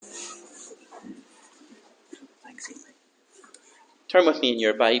Turn with me in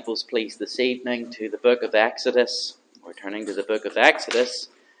your Bibles, please, this evening to the book of Exodus. We're turning to the book of Exodus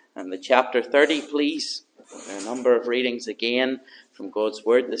and the chapter 30, please. There are a number of readings again from God's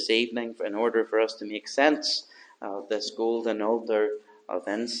Word this evening in order for us to make sense of this golden altar of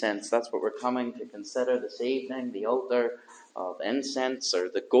incense. That's what we're coming to consider this evening, the altar of incense, or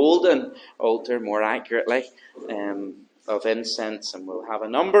the golden altar, more accurately, of incense. And we'll have a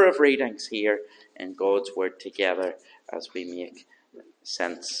number of readings here in God's Word together as we make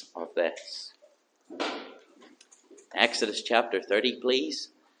sense of this. Exodus chapter 30, please,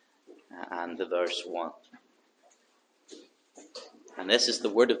 and the verse 1. And this is the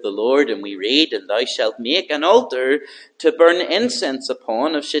word of the Lord, and we read, "And thou shalt make an altar to burn incense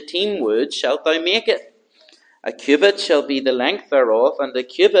upon, of shittim wood shalt thou make it. A cubit shall be the length thereof, and a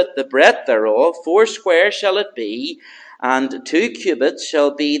cubit the breadth thereof. 4 square shall it be, and 2 cubits shall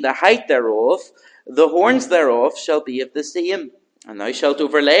be the height thereof. The horns thereof shall be of the same. And thou shalt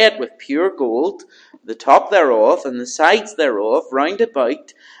overlay it with pure gold, the top thereof, and the sides thereof, round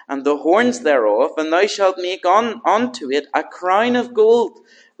about, and the horns thereof. And thou shalt make unto it a crown of gold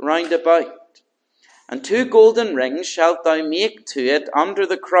round about. And 2 golden rings shalt thou make to it under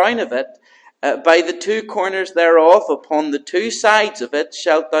the crown of it. By the 2 corners thereof, upon the 2 sides of it,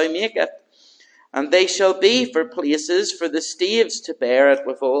 shalt thou make it. And they shall be for places for the staves to bear it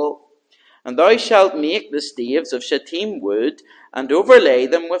withal. And thou shalt make the staves of shittim wood, and overlay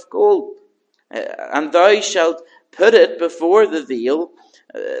them with gold. And thou shalt put it before the veil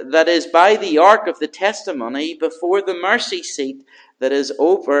that is by the ark of the testimony, before the mercy seat that is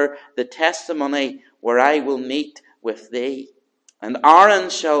over the testimony, where I will meet with thee. And Aaron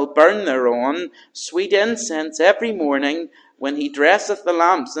shall burn thereon sweet incense every morning when he dresseth the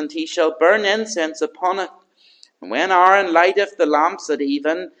lamps, and he shall burn incense upon it. And when Aaron lighteth the lamps at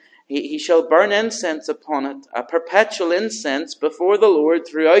even, he shall burn incense upon it, a perpetual incense before the Lord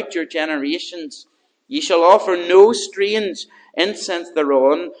throughout your generations. Ye shall offer no strange incense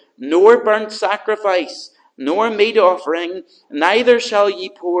thereon, nor burnt sacrifice, nor meat offering, neither shall ye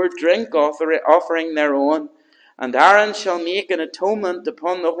pour drink offering thereon. And Aaron shall make an atonement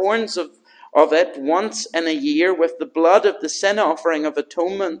upon the horns of it once in a year with the blood of the sin offering of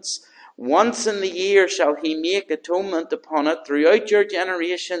atonements. Once in the year shall he make atonement upon it throughout your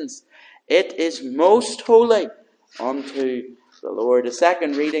generations. It is most holy unto the Lord." A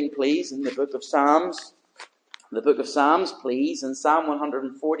second reading, please, in the book of Psalms. The book of Psalms, please, in Psalm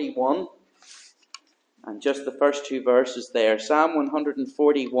 141. And just the first 2 verses there. Psalm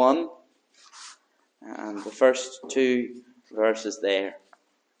 141 and the first 2 verses there.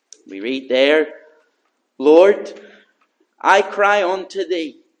 We read there, "Lord, I cry unto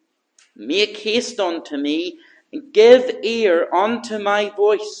thee. Make haste unto me, and give ear unto my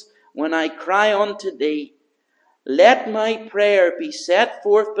voice when I cry unto thee. Let my prayer be set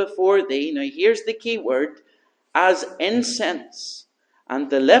forth before thee." Now here's the key word, "as incense, and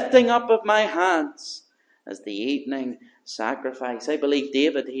the lifting up of my hands as the evening sacrifice." I believe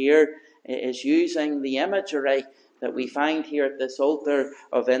David here is using the imagery that we find here at this altar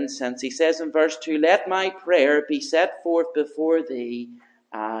of incense. He says in verse 2, "Let my prayer be set forth before thee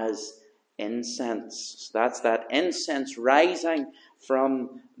as incense." So that's that incense rising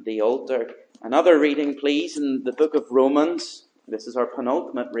from the altar. Another reading, please, in the book of Romans. This is our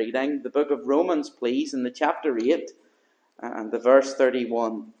penultimate reading. The book of Romans, please, in the chapter 8 and the verse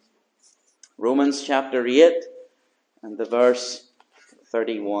 31. Romans chapter 8 and the verse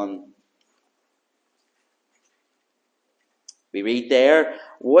 31. We read there,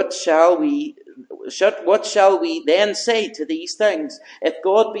 What shall we then say to these things? If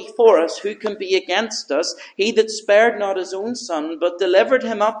God be for us, who can be against us? He that spared not his own Son, but delivered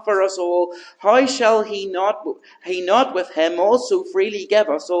him up for us all, how shall he not with him also freely give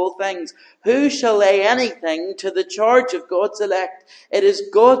us all things? Who shall lay anything to the charge of God's elect? It is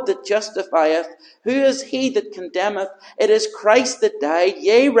God that justifieth. Who is he that condemneth? It is Christ that died,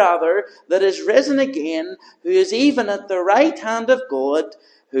 yea rather, that is risen again, who is even at the right hand of God,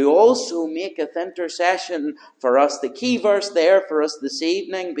 who also maketh intercession for us. The key verse there for us this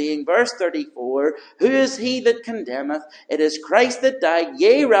evening being verse 34. Who is he that condemneth? It is Christ that died,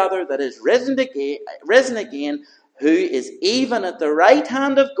 yea rather, that is risen again, who is even at the right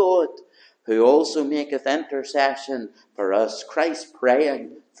hand of God, who also maketh intercession for us. Christ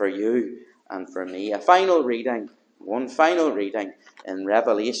praying for you and for me. One final reading in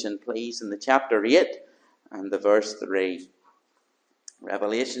Revelation, please, in the chapter 8 and the verse 3.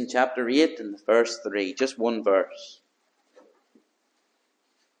 Revelation chapter 8 and the verse 3. Just one verse.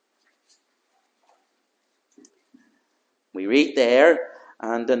 We read there,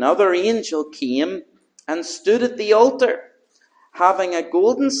 "And another angel came and stood at the altar, having a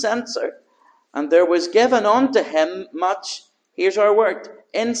golden censer, and there was given unto him much, here's our word,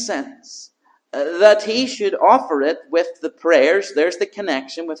 incense, that he should offer it with the prayers, there's the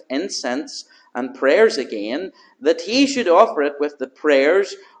connection with incense and prayers again, that he should offer it with the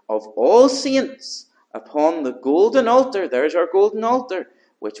prayers of all saints upon the golden altar, there's our golden altar,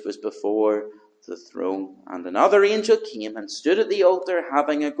 which was before the throne. And another angel came and stood at the altar,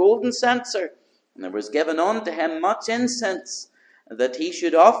 having a golden censer, and there was given unto him much incense, that he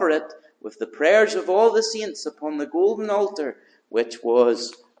should offer it with the prayers of all the saints upon the golden altar, which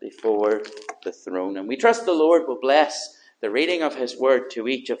was before the throne. And we trust the Lord will bless the reading of his word to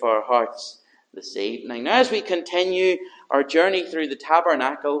each of our hearts this evening. Now, as we continue our journey through the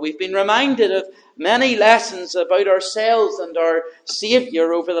tabernacle, we've been reminded of many lessons about ourselves and our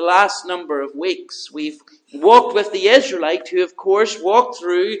Saviour over the last number of weeks. We've walked with the Israelite, who of course walked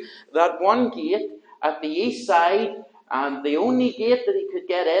through that one gate at the east side, and the only gate that he could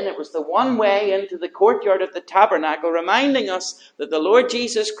get in, it was the one way into the courtyard of the tabernacle, reminding us that the Lord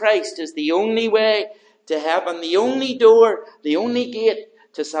Jesus Christ is the only way to heaven, the only door, the only gate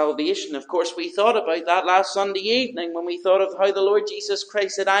to salvation. Of course, we thought about that last Sunday evening when we thought of how the Lord Jesus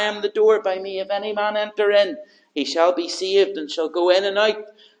Christ said, I am the door, by me if any man enter in, he shall be saved and shall go in and out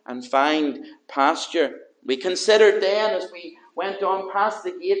and find pasture. We considered then, as we went on past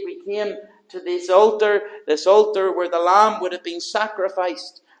the gate, we came to this altar where the lamb would have been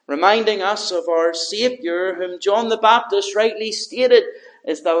sacrificed, reminding us of our Saviour, whom John the Baptist rightly stated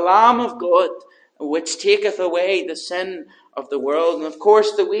is the Lamb of God, which taketh away the sin of the world. And of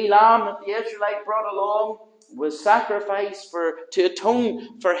course, the wee lamb that the Israelite brought along was sacrificed to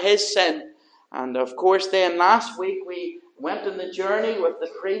atone for his sin. And of course, then last week we went on the journey with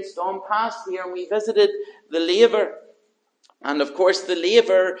the priest on past here, and we visited the laver. And of course, the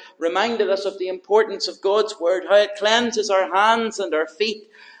laver reminded us of the importance of God's word, how it cleanses our hands and our feet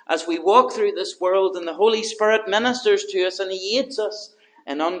as we walk through this world, and the Holy Spirit ministers to us and he aids us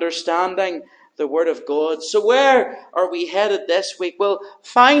in understanding the Word of God. So where are we headed this week? Well,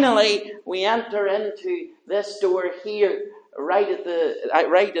 finally we enter into this door here, right at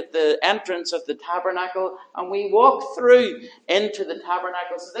the entrance of the tabernacle, and we walk through into the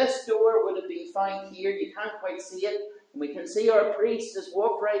tabernacle. So this door would have been found here. You can't quite see it. We can see our priest has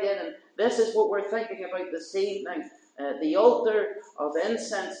walked right in, and this is what we're thinking about this evening. The altar of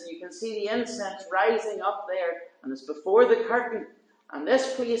incense, and you can see the incense rising up there, and it's before the curtain. And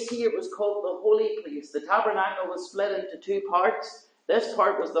this place here was called the holy place. The tabernacle was split into two parts. This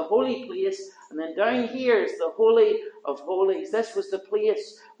part was the holy place, and then down here is the Holy of Holies. This was the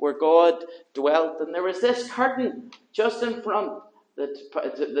place where God dwelt. And there was this curtain just in front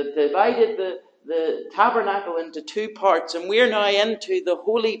that divided the tabernacle into two parts. And we're now into the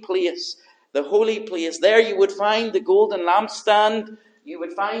holy place. The holy place. There you would find the golden lampstand. You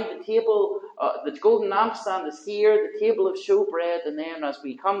would find the table, the golden lampstand is here, the table of showbread, and then as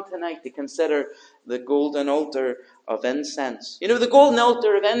we come tonight to consider the golden altar of incense. You know, the golden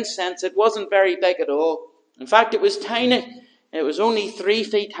altar of incense, it wasn't very big at all. In fact, it was tiny. It was only 3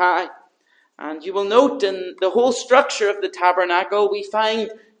 feet high. And you will note in the whole structure of the tabernacle, we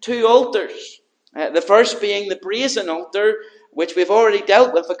find 2 altars. The first being the brazen altar, which we've already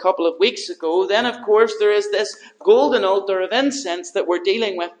dealt with a couple of weeks ago. Then, of course, there is this golden altar of incense that we're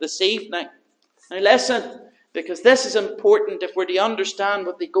dealing with this evening. Now listen, because this is important if we're to understand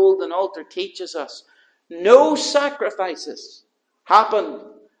what the golden altar teaches us. No sacrifices happened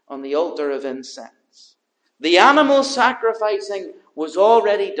on the altar of incense. The animal sacrificing was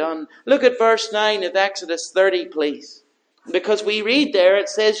already done. Look at verse 9 of Exodus 30, please. Because we read there, it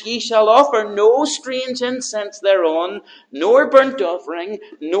says, Ye shall offer no strange incense thereon, nor burnt offering,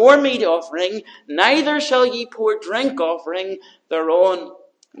 nor meat offering, neither shall ye pour drink offering thereon.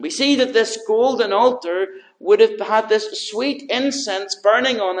 We see that this golden altar would have had this sweet incense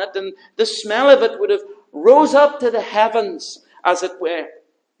burning on it, and the smell of it would have rose up to the heavens, as it were.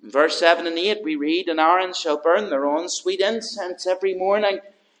 In verse 7 and 8 we read, And Aaron shall burn thereon sweet incense every morning,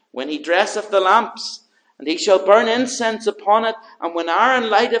 when he dresseth the lamps. And he shall burn incense upon it, and when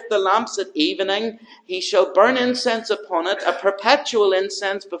Aaron lighteth the lamps at evening, he shall burn incense upon it, a perpetual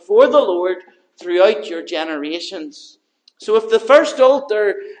incense before the Lord throughout your generations. So if the first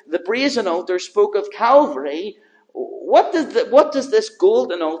altar, the brazen altar, spoke of Calvary, what does this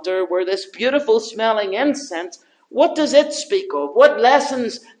golden altar, where this beautiful smelling incense, what does it speak of? What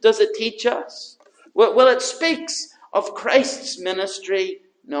lessons does it teach us? Well, it speaks of Christ's ministry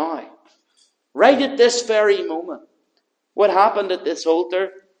now. Right at this very moment. What happened at this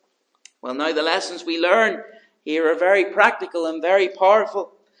altar? Well, now the lessons we learn here are very practical and very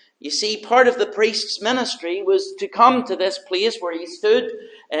powerful. You see, part of the priest's ministry was to come to this place where he stood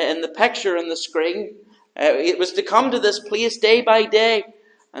in the picture on the screen. It was to come to this place day by day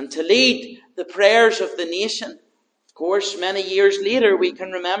and to lead the prayers of the nation. Of course, many years later, we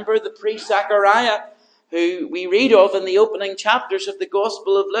can remember the priest Zachariah, who we read of in the opening chapters of the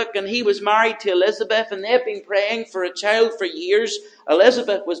Gospel of Luke, and he was married to Elizabeth, and they've been praying for a child for years.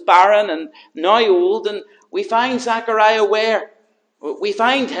 Elizabeth was barren and now old, and we find Zachariah where? We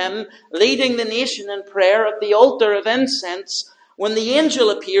find him leading the nation in prayer at the altar of incense when the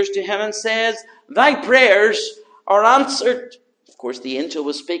angel appears to him and says, "Thy prayers are answered." Of course, the angel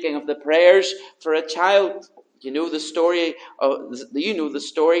was speaking of the prayers for a child. You know the story.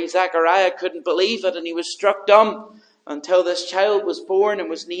 Zachariah couldn't believe it, and he was struck dumb until this child was born and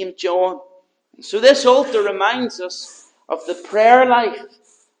was named John. So this altar reminds us of the prayer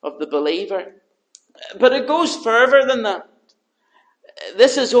life of the believer. But it goes further than that.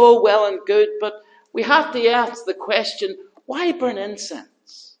 This is all well and good, but we have to ask the question, why burn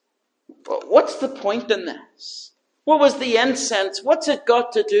incense? What's the point in this? What was the incense? What's it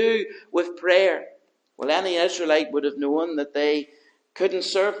got to do with prayer? Well, any Israelite would have known that they couldn't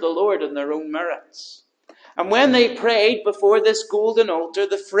serve the Lord in their own merits. And when they prayed before this golden altar,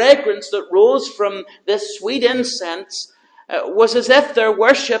 the fragrance that rose from this sweet incense was as if their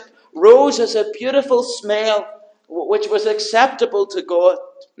worship rose as a beautiful smell, which was acceptable to God.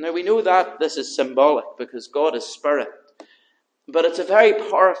 Now we know that this is symbolic because God is spirit. But it's a very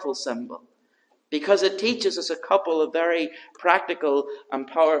powerful symbol because it teaches us a couple of very practical and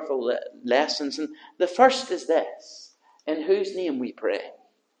powerful lessons. And the first is this: in whose name we pray.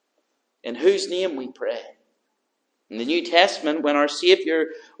 In whose name we pray. In the New Testament, when our Saviour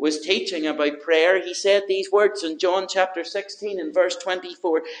was teaching about prayer, he said these words in John chapter 16 and verse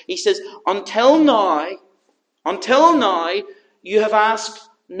 24. He says, Until now, you have asked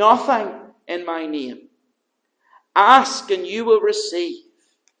nothing in my name. Ask and you will receive,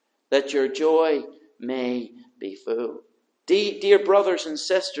 that your joy may be full. Dear brothers and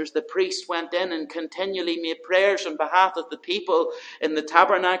sisters, the priest went in and continually made prayers on behalf of the people in the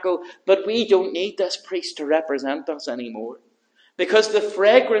tabernacle, but we don't need this priest to represent us anymore. Because the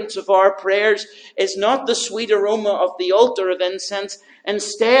fragrance of our prayers is not the sweet aroma of the altar of incense.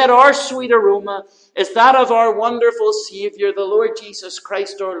 Instead, our sweet aroma is that of our wonderful Saviour, the Lord Jesus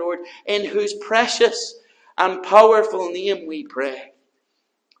Christ our Lord, in whose precious and powerful name we pray.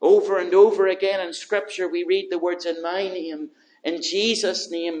 Over and over again in Scripture we read the words, in my name, in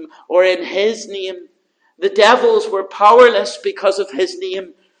Jesus' name, or in his name. The devils were powerless because of his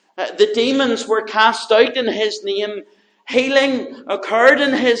name. The demons were cast out in his name. Healing occurred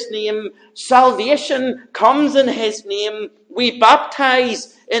in his name. Salvation comes in his name. We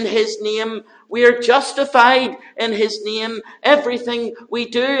baptize in his name. We are justified in his name. Everything we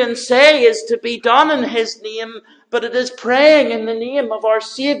do and say is to be done in his name. But it is praying in the name of our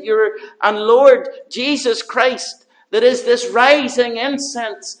Saviour and Lord Jesus Christ that is this rising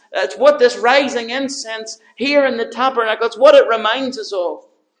incense. It's what this rising incense here in the tabernacle, it's what it reminds us of.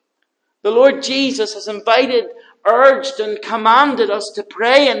 The Lord Jesus has invited, urged and commanded us to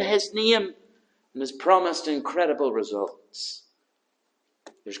pray in his name and has promised incredible results.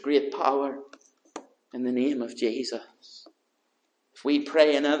 There's great power in the name of Jesus. If we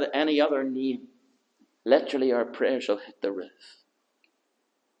pray in any other name, literally our prayers will hit the roof.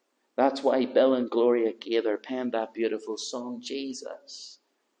 That's why Bill and Gloria Gaither penned that beautiful song, Jesus,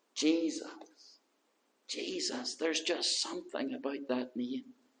 Jesus, Jesus. There's just something about that name.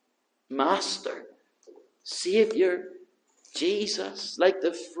 Master, Saviour, Jesus, like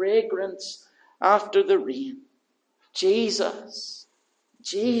the fragrance after the rain. Jesus,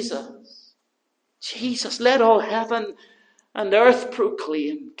 Jesus, Jesus. Let all heaven and earth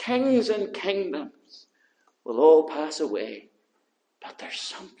proclaim, kings and kingdoms will all pass away. But there's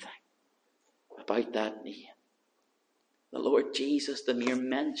something about that name. The Lord Jesus, the mere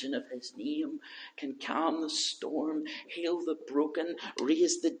mention of his name can calm the storm, heal the broken,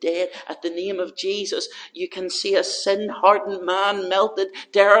 raise the dead. At the name of Jesus, you can see a sin-hardened man melted,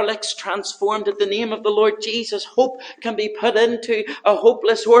 derelicts transformed. At the name of the Lord Jesus, hope can be put into a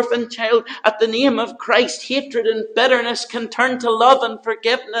hopeless orphan child. At the name of Christ, hatred and bitterness can turn to love and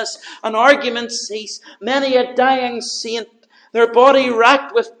forgiveness, and arguments cease. Many a dying saint, their body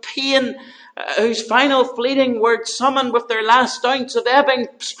racked with pain, whose final fleeting words summoned with their last ounce of ebbing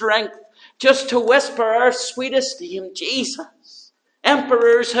strength, just to whisper our sweetest name, Jesus.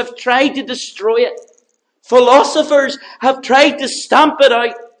 Emperors have tried to destroy it. Philosophers have tried to stamp it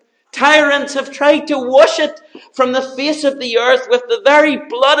out. Tyrants have tried to wash it from the face of the earth with the very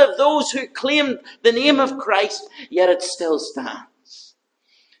blood of those who claimed the name of Christ. Yet it still stands.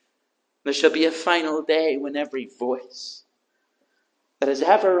 There shall be a final day when every voice that has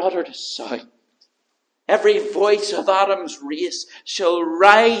ever uttered a sound, every voice of Adam's race shall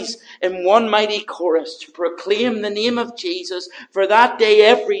rise in one mighty chorus to proclaim the name of Jesus. For that day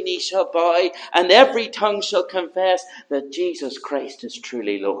every knee shall bow and every tongue shall confess that Jesus Christ is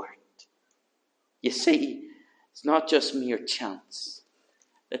truly Lord. You see, it's not just mere chance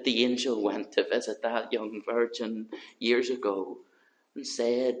that the angel went to visit that young virgin years ago and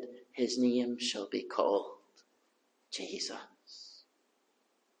said, his name shall be called Jesus.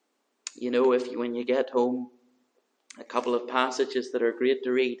 You know, when you get home, a couple of passages that are great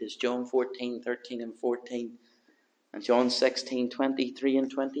to read is John 14:13 and 14, and John 16:23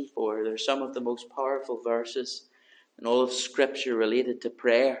 and 24. They're some of the most powerful verses in all of Scripture related to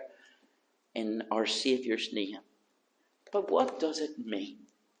prayer in our Saviour's name. But what does it mean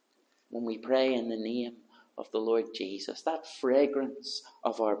when we pray in the name of the Lord Jesus? That fragrance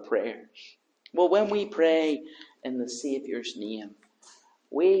of our prayers. Well, when we pray in the Saviour's name,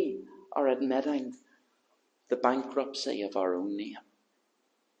 we are admitting the bankruptcy of our own name.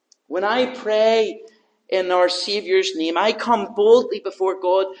 When I pray in our Saviour's name, I come boldly before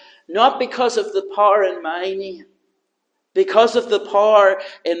God, not because of the power in my name, because of the power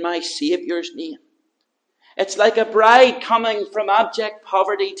in my Saviour's name. It's like a bride coming from abject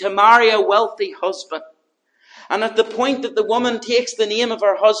poverty to marry a wealthy husband. And at the point that the woman takes the name of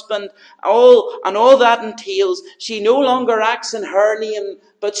her husband, all that entails, she no longer acts in her name,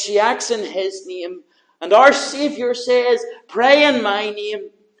 but she acts in his name. And our Saviour says, pray in my name,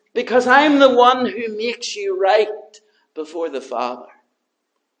 because I'm the one who makes you right before the Father.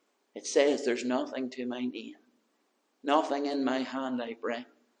 It says there's nothing to my name, nothing in my hand I bring,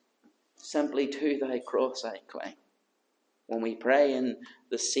 simply to thy cross I cling. When we pray in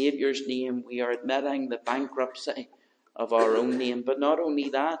the Saviour's name, we are admitting the bankruptcy of our own name. But not only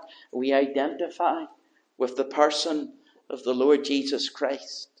that, we identify with the person of the Lord Jesus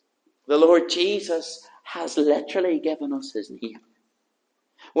Christ. The Lord Jesus has literally given us his name.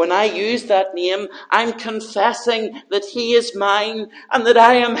 When I use that name, I'm confessing that he is mine and that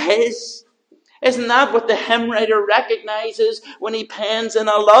I am his. Isn't that what the hymn writer recognizes when he pens, in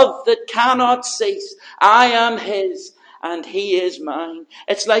a love that cannot cease, I am his and he is mine?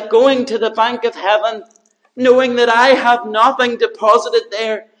 It's like going to the bank of heaven, knowing that I have nothing deposited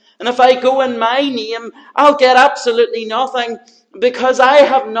there. And if I go in my name, I'll get absolutely nothing, because I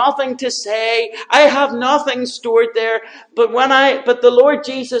have nothing to say. I have nothing stored there. But the Lord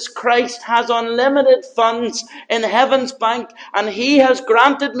Jesus Christ has unlimited funds in heaven's bank, and he has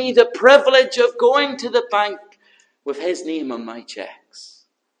granted me the privilege of going to the bank with his name on my checks.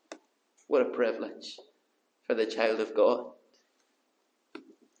 What a privilege for the child of God.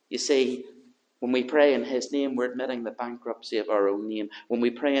 You see, when we pray in his name, we're admitting the bankruptcy of our own name. When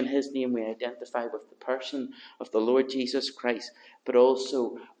we pray in his name, we identify with the person of the Lord Jesus Christ, but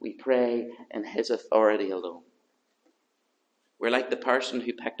also we pray in his authority alone. We're like the person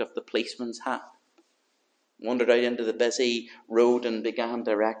who picked up the policeman's hat, wandered out into the busy road and began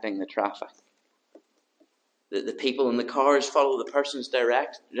directing the traffic. The people in the cars follow the person's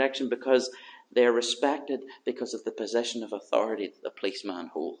direction because they're respected because of the position of authority that the policeman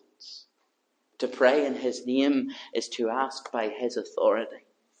holds. To pray in his name is to ask by his authority.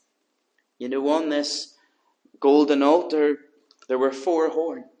 You know, on this golden altar, there were 4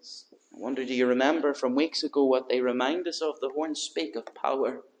 horns. I wonder, do you remember from weeks ago what they remind us of? The horns speak of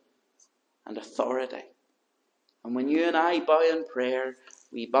power and authority. And when you and I bow in prayer,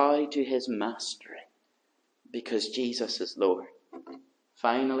 we bow to his mastery, because Jesus is Lord.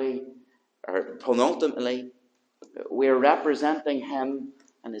 Finally, or penultimately, we're representing him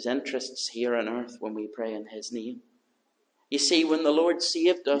and his interests here on earth when we pray in his name. You see, when the Lord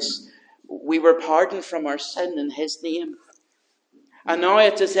saved us, we were pardoned from our sin in his name. And now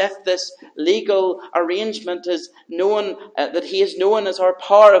it's as if this legal arrangement is known, that he is known as our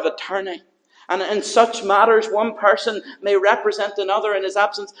power of attorney. And in such matters, one person may represent another in his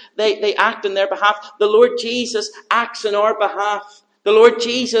absence. They act in their behalf. The Lord Jesus acts in our behalf. The Lord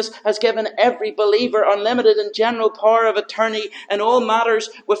Jesus has given every believer unlimited and general power of attorney in all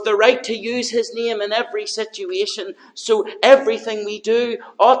matters, with the right to use his name in every situation. So everything we do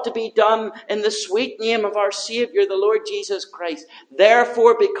ought to be done in the sweet name of our Saviour, the Lord Jesus Christ.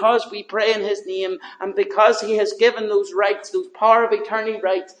 Therefore, because we pray in his name, and because he has given those rights, those power of attorney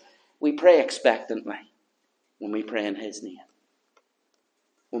rights, we pray expectantly when we pray in his name.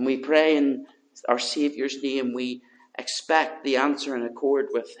 When we pray in our Saviour's name, we expect the answer in accord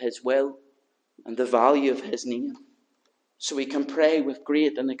with his will and the value of his name. So we can pray with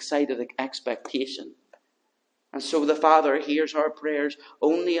great and excited expectation. And so the Father hears our prayers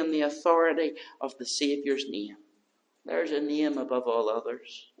only in the authority of the Saviour's name. There's a name above all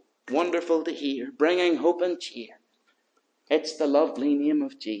others. Wonderful to hear, bringing hope and cheer. It's the lovely name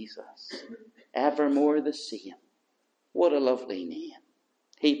of Jesus, evermore the same. What a lovely name.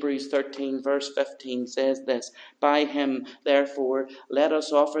 Hebrews 13 verse 15 says this, by him, therefore, let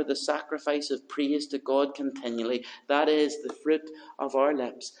us offer the sacrifice of praise to God continually. That is the fruit of our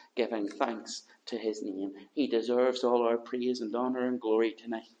lips, giving thanks to his name. He deserves all our praise and honour and glory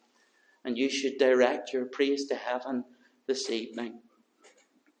tonight. And you should direct your praise to heaven this evening.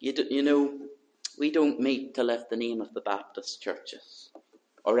 You know, we don't meet to lift the name of the Baptist churches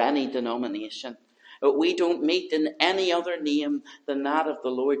or any denomination. But we don't meet in any other name than that of the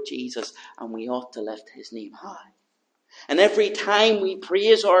Lord Jesus, and we ought to lift his name high. And every time we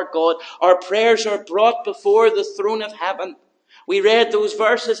praise our God, our prayers are brought before the throne of heaven. We read those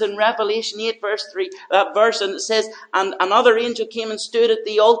verses in Revelation 8 verse 3, that verse, and it says, and another angel came and stood at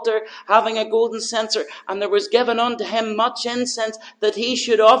the altar, having a golden censer, and there was given unto him much incense, that he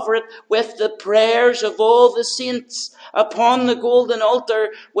should offer it with the prayers of all the saints upon the golden altar,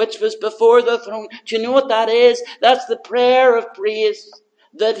 which was before the throne. Do you know what that is? That's the prayer of praise.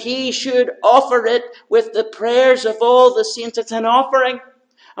 That he should offer it with the prayers of all the saints. It's an offering.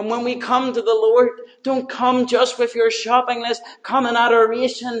 And when we come to the Lord, don't come just with your shopping list. Come in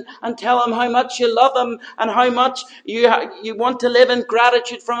adoration and tell him how much you love him and how much you want to live in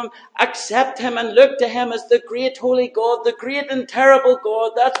gratitude from him. Accept him and look to him as the great holy God, the great and terrible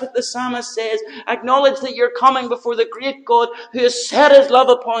God. That's what the psalmist says. Acknowledge that you're coming before the great God who has set his love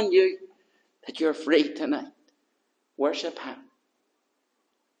upon you, that you're free tonight. Worship him.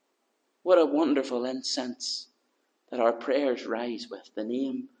 What a wonderful incense that our prayers rise with, the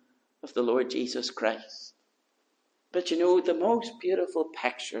name of the Lord Jesus Christ. But you know, the most beautiful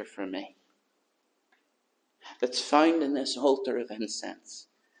picture for me that's found in this altar of incense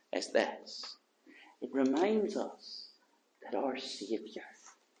is this. It reminds us that our Saviour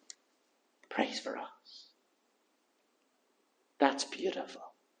prays for us. That's beautiful.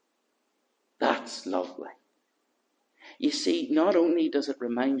 That's lovely. You see, not only does it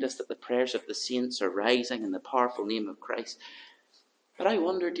remind us that the prayers of the saints are rising in the powerful name of Christ, but I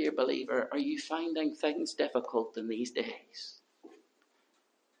wonder, dear believer, are you finding things difficult in these days?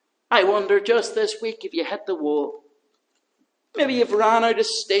 I wonder, just this week, if you hit the wall. Maybe you've ran out of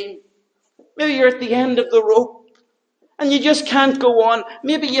steam. Maybe you're at the end of the rope and you just can't go on.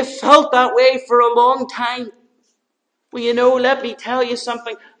 Maybe you felt that way for a long time. Well, you know, let me tell you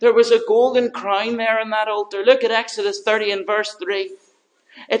something. There was a golden crown there on that altar. Look at Exodus 30 and verse 3.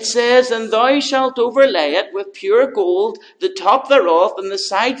 It says, and thou shalt overlay it with pure gold, the top thereof, and the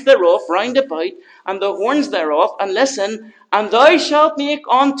sides thereof round about, and the horns thereof. And listen, and thou shalt make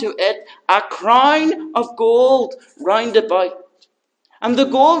unto it a crown of gold round about. And the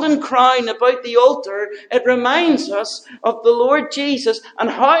golden crown about the altar, it reminds us of the Lord Jesus and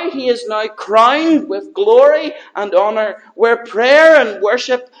how he is now crowned with glory and honour, where prayer and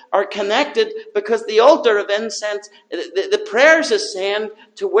worship are connected, because the altar of incense, the prayers ascend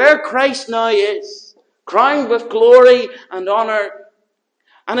to where Christ now is, crowned with glory and honour.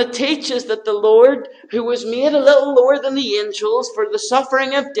 And it teaches that the Lord, who was made a little lower than the angels for the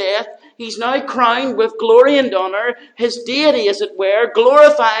suffering of death, he's now crowned with glory and honour, his deity as it were,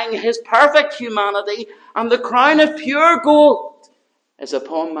 glorifying his perfect humanity, and the crown of pure gold is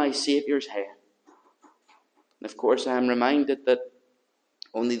upon my Saviour's head. And of course I am reminded that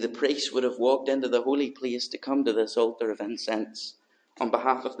only the priest would have walked into the holy place to come to this altar of incense on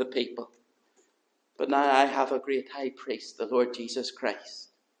behalf of the people. But now I have a great high priest, the Lord Jesus Christ,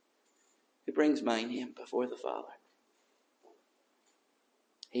 who brings my name before the Father.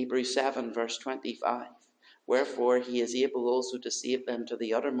 Hebrews 7 verse 25. Wherefore he is able also to save them to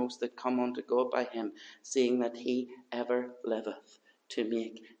the uttermost that come unto God by him, seeing that he ever liveth to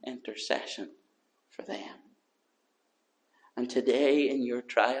make intercession for them. And today in your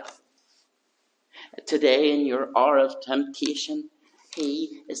trial, today in your hour of temptation,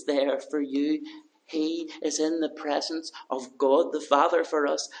 he is there for you. He is in the presence of God the Father for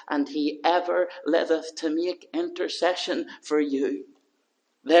us, and he ever liveth to make intercession for you.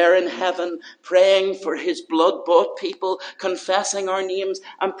 There in heaven, praying for his blood-bought people, confessing our names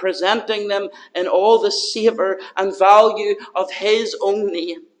and presenting them in all the savour and value of his own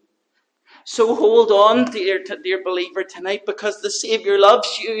name. So hold on, dear believer, tonight, because the Saviour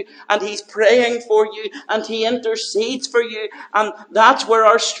loves you and he's praying for you and he intercedes for you. And that's where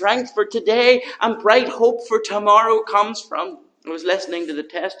our strength for today and bright hope for tomorrow comes from. I was listening to the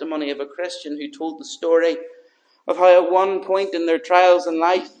testimony of a Christian who told the story of how at one point in their trials in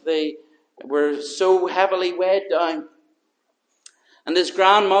life they were so heavily weighed down. And his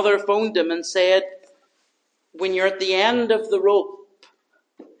grandmother phoned him and said, when you're at the end of the rope,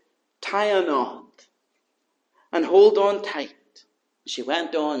 tie a knot and hold on tight. She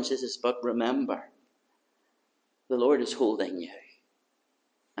went on, she says, but remember, the Lord is holding you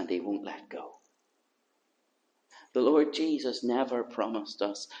and he won't let go. The Lord Jesus never promised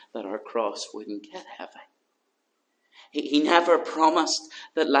us that our cross wouldn't get heavy. He never promised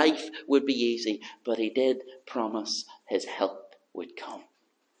that life would be easy, but he did promise his help would come.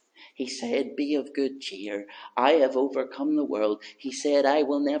 He said, be of good cheer. I have overcome the world. He said, I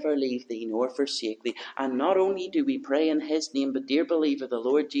will never leave thee nor forsake thee. And not only do we pray in his name, but dear believer, the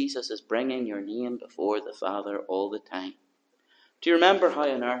Lord Jesus is bringing your name before the Father all the time. Do you remember how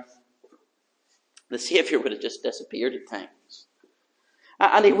on earth the Saviour would have just disappeared at times?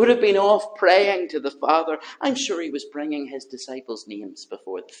 And he would have been off praying to the Father. I'm sure he was bringing his disciples' names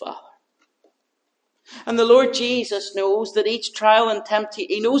before the Father. And the Lord Jesus knows that each trial and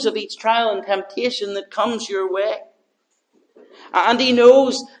he knows of each trial and temptation that comes your way. And he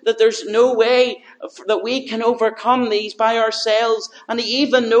knows that there's no way that we can overcome these by ourselves. And he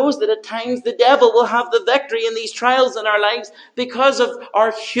even knows that at times the devil will have the victory in these trials in our lives because of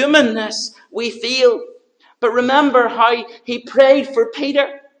our humanness we feel. But remember how he prayed for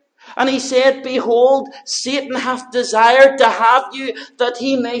Peter. And he said, behold, Satan hath desired to have you, that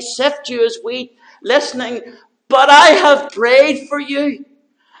he may sift you as wheat. Listening, but I have prayed for you,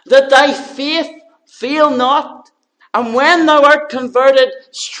 that thy faith fail not. And when thou art converted,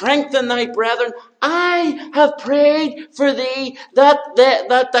 strengthen thy brethren. I have prayed for thee,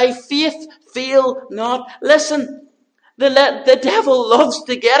 that thy faith fail not. Listen, the devil loves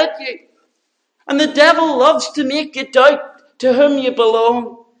to get at you. And the devil loves to make you doubt to whom you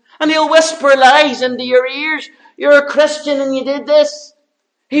belong. And he'll whisper lies into your ears. You're a Christian and you did this.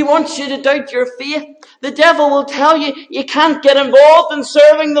 He wants you to doubt your faith. The devil will tell you you can't get involved in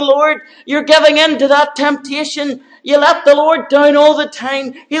serving the Lord. You're giving in to that temptation. You let the Lord down all the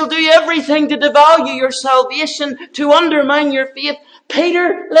time. He'll do everything to devalue your salvation, to undermine your faith.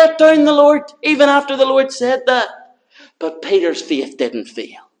 Peter let down the Lord, even after the Lord said that. But Peter's faith didn't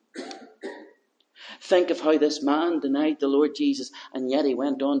fail. Think of how this man denied the Lord Jesus, and yet he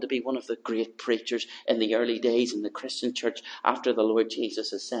went on to be one of the great preachers in the early days in the Christian church after the Lord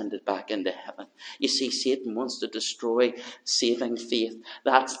Jesus ascended back into heaven. You see, Satan wants to destroy saving faith.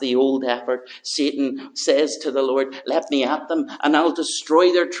 That's the old effort. Satan says to the Lord, let me at them, and I'll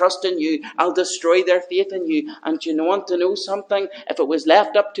destroy their trust in you. I'll destroy their faith in you. And you want to know something? If it was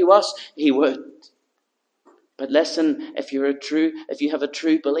left up to us, he would. But listen, if you have a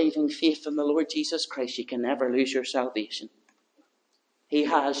true believing faith in the Lord Jesus Christ, you can never lose your salvation. He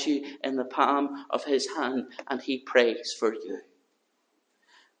has you in the palm of his hand and he prays for you.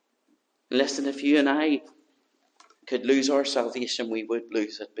 Listen, if you and I could lose our salvation, we would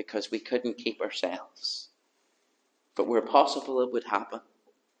lose it because we couldn't keep ourselves. But where possible, it would happen.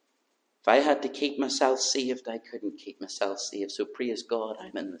 If I had to keep myself saved, I couldn't keep myself saved. So praise God,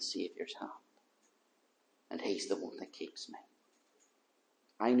 I'm in the Saviour's hand. And he's the one that keeps me.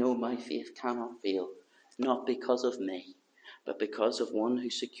 I know my faith cannot fail, not because of me, but because of one who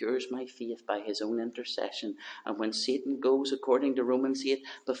secures my faith by his own intercession. And when Satan goes, according to Romans 8,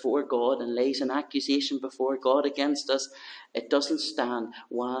 before God and lays an accusation before God against us, it doesn't stand.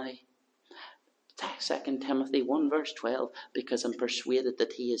 Why? 2 Timothy 1 verse 12, because I'm persuaded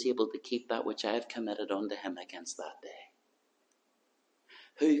that he is able to keep that which I have committed unto him against that day.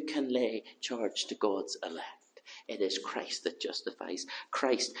 Who can lay charge to God's elect? It is Christ that justifies.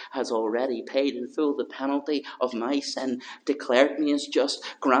 Christ has already paid in full the penalty of my sin, declared me as just,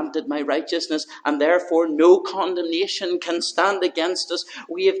 granted my righteousness, and therefore no condemnation can stand against us.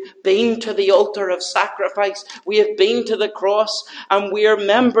 We have been to the altar of sacrifice. We have been to the cross, and we are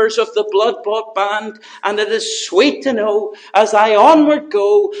members of the blood-bought band. And it is sweet to know, as I onward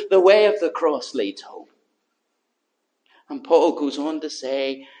go, the way of the cross leads home. And Paul goes on to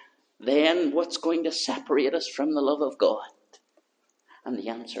say, then what's going to separate us from the love of God? And the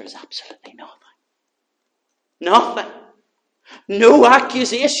answer is absolutely nothing. Nothing. No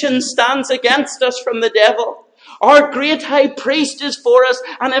accusation stands against us from the devil. Our great high priest is for us.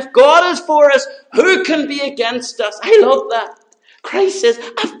 And if God is for us, who can be against us? I love that. Christ says,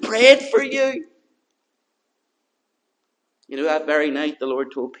 I've prayed for you. You know, that very night the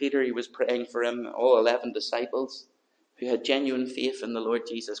Lord told Peter he was praying for him, all 11 disciples who had genuine faith in the Lord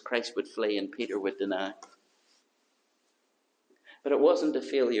Jesus Christ would flee and Peter would deny. But it wasn't a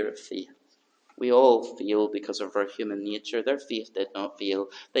failure of faith. We all fail because of our human nature. Their faith did not fail.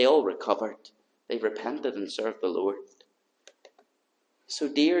 They all recovered. They repented and served the Lord. So,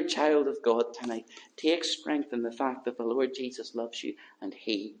 dear child of God tonight, take strength in the fact that the Lord Jesus loves you and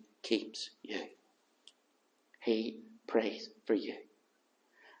he keeps you. He prays for you.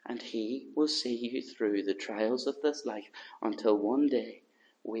 And he will see you through the trials of this life until one day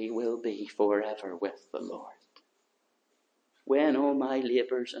we will be forever with the Lord. When all my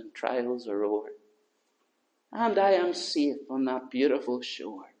labours and trials are o'er, and I am safe on that beautiful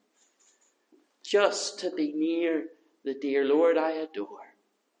shore, just to be near the dear Lord I adore,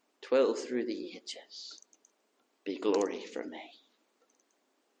 'twill through the ages be glory for me.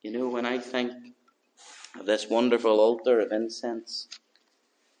 You know, when I think of this wonderful altar of incense,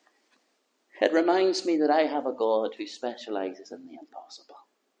 it reminds me that I have a God who specialises in the impossible.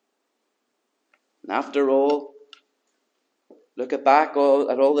 And after all, look back at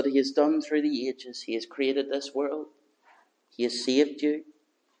all that he has done through the ages. He has created this world. He has saved you.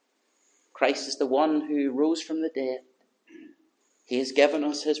 Christ is the one who rose from the dead. He has given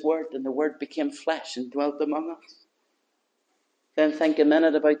us his word, and the word became flesh and dwelt among us. Then think a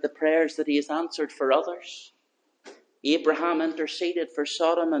minute about the prayers that he has answered for others. Abraham interceded for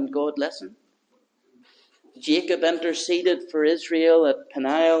Sodom and God listened. Jacob interceded for Israel at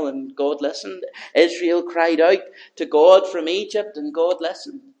Peniel and God listened. Israel cried out to God from Egypt and God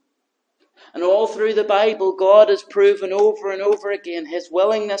listened. And all through the Bible, God has proven over and over again his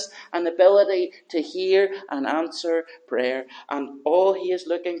willingness and ability to hear and answer prayer. And all he is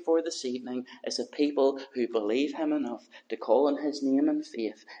looking for this evening is a people who believe him enough to call on his name in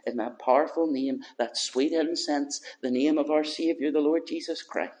faith, in that powerful name, that sweet incense, the name of our Saviour, the Lord Jesus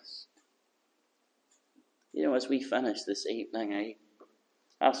Christ. You know, as we finish this evening, I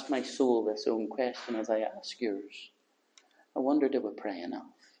ask my soul this own question as I ask yours. I wonder, do we pray enough?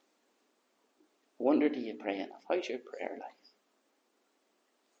 I wonder, do you pray enough? How's your prayer life?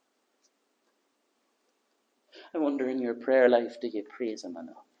 I wonder, in your prayer life, do you praise him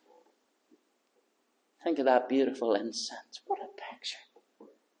enough? Think of that beautiful incense. What a picture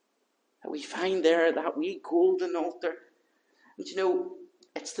that we find there, that wee golden altar. And you know,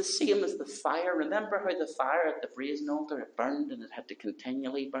 it's the same as the fire. Remember how the fire at the brazen altar, it burned and it had to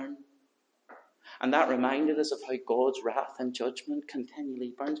continually burn? And that reminded us of how God's wrath and judgment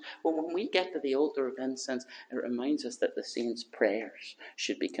continually burns. Well, when we get to the altar of incense, it reminds us that the saints' prayers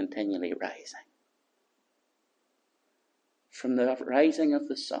should be continually rising. From the rising of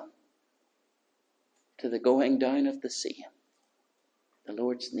the sun to the going down of the same, the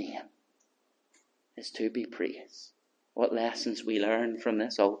Lord's name is to be praised. What lessons we learn from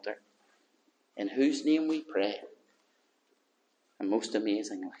this altar, in whose name we pray. And most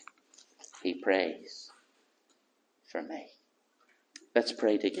amazingly, he prays for me. Let's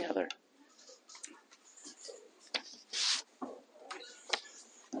pray together.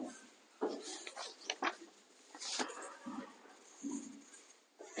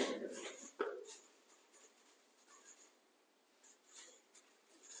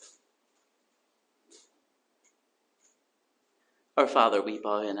 Our Father, we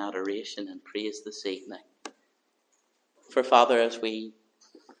bow in adoration and praise this evening. For Father, as we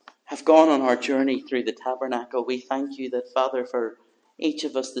have gone on our journey through the tabernacle, we thank you that, Father, for each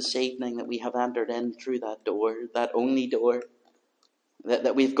of us this evening, that we have entered in through that door, that only door,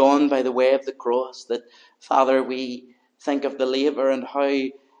 that we've gone by the way of the cross, that, Father, we think of the labour and how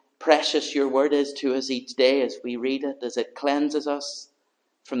precious your word is to us each day as we read it, as it cleanses us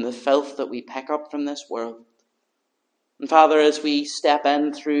from the filth that we pick up from this world. And Father, as we step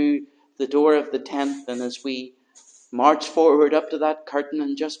in through the door of the tent and as we march forward up to that curtain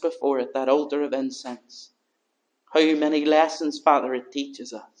and just before it, that altar of incense, how many lessons, Father, it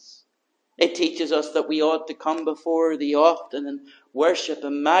teaches us. It teaches us that we ought to come before thee often and worship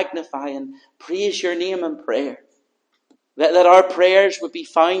and magnify and praise your name in prayer. That our prayers would be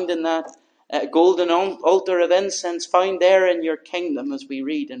found in that golden altar of incense found there in your kingdom, as we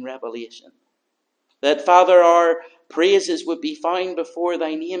read in Revelation. That, Father, our praises would be found before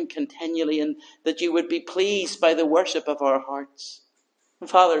thy name continually, and that you would be pleased by the worship of our hearts. And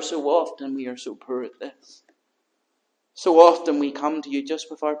Father, so often we are so poor at this. So often we come to you just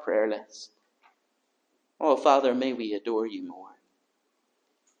with our prayer list. Oh, Father, may we adore you more.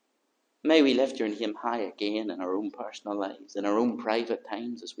 May we lift your name high again in our own personal lives, in our own private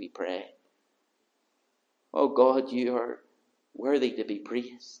times as we pray. Oh God, you are worthy to be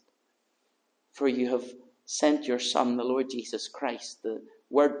praised. For you have sent your Son, the Lord Jesus Christ. The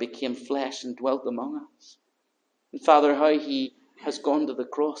Word became flesh and dwelt among us. And Father, how he has gone to the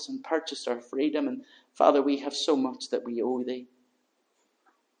cross and purchased our freedom. And Father, we have so much that we owe thee.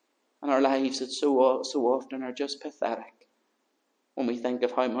 And our lives that so often are just pathetic when we think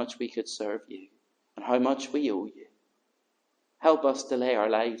of how much we could serve you and how much we owe you. Help us to lay our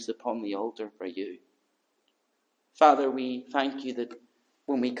lives upon the altar for you. Father, we thank you that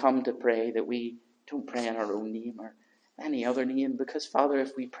when we come to pray, that we don't pray in our own name or any other name, because, Father,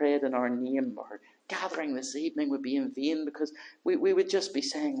 if we prayed in our name, our gathering this evening would be in vain, because we would just be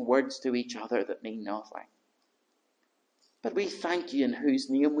saying words to each other that mean nothing. But we thank you in whose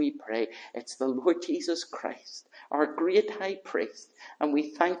name we pray. It's the Lord Jesus Christ, our great high priest. And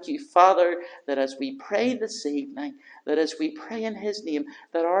we thank you, Father, that as we pray this evening, that as we pray in his name,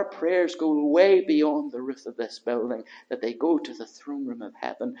 that our prayers go way beyond the roof of this building, that they go to the throne room of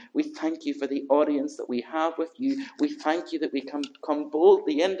heaven. We thank you for the audience that we have with you. We thank you that we can come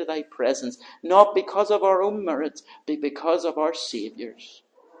boldly into thy presence, not because of our own merits, but because of our Saviour's.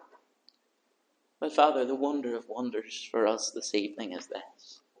 But Father, the wonder of wonders for us this evening is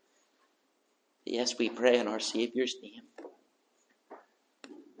this. Yes, we pray in our Saviour's name.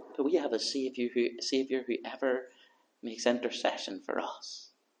 But we have a Saviour who ever makes intercession for us.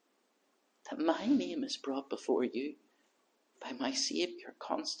 That my name is brought before you by my Saviour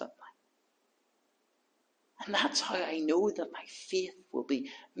constantly. And that's how I know that my faith will be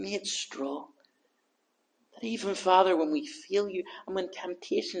made strong. That even, Father, when we fail you and when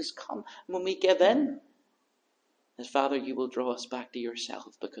temptations come and when we give in, that, Father, you will draw us back to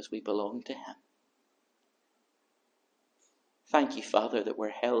yourself because we belong to him. Thank you, Father, that we're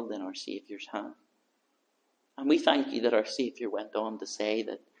held in our Saviour's hand. And we thank you that our Saviour went on to say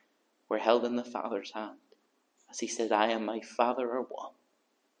that we're held in the Father's hand. As he said, I and my Father are one.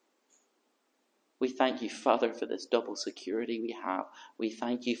 We thank you, Father, for this double security we have. We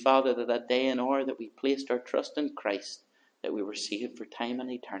thank you, Father, that day and hour that we placed our trust in Christ, that we were saved for time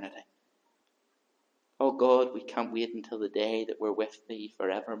and eternity. Oh God, we can't wait until the day that we're with thee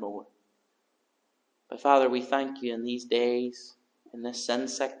forevermore. But Father, we thank you in these days, in this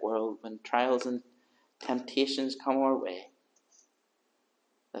sin-sick world, when trials and temptations come our way,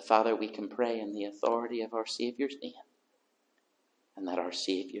 that, Father, we can pray in the authority of our Saviour's name, and that our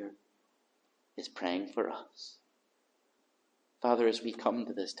Saviour is praying for us. Father, as we come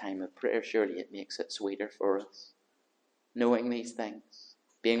to this time of prayer, surely it makes it sweeter for us, knowing these things,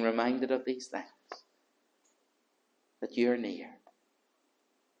 being reminded of these things, that you're near,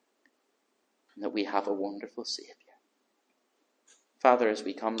 and that we have a wonderful Saviour. Father, as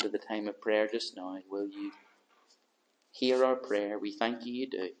we come to the time of prayer just now, will you hear our prayer? We thank you, you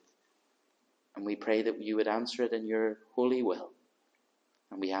do. And we pray that you would answer it in your holy will.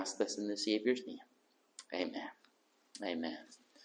 And we ask this in the Saviour's name. Amen. Amen.